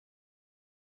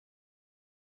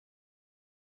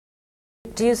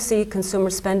Do you see consumer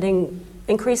spending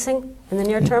increasing in the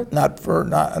near term? Not for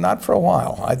a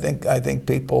while. I think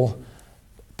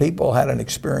people had an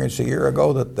experience a year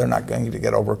ago that they're not going to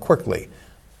get over quickly.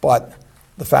 But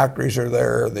the factories are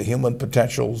there, the human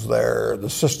potential's there, the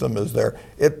system is there.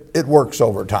 It works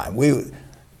over time.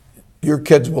 Your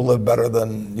kids will live better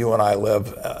than you and I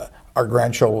live. Our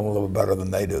grandchildren will live better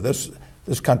than they do. This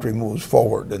country moves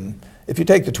forward. And if you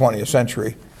take the 20th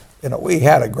century, we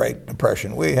had a Great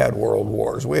Depression, we had world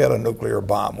wars, we had a nuclear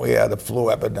bomb, we had a flu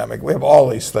epidemic, we have all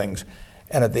these things.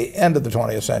 And at the end of the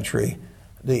 20th century,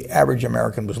 the average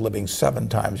American was living 7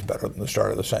 times better than the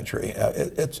start of the century.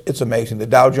 It's amazing. The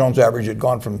Dow Jones average had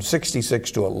gone from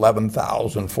 66 to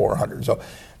 11,400. So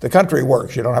the country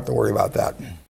works. You don't have to worry about that.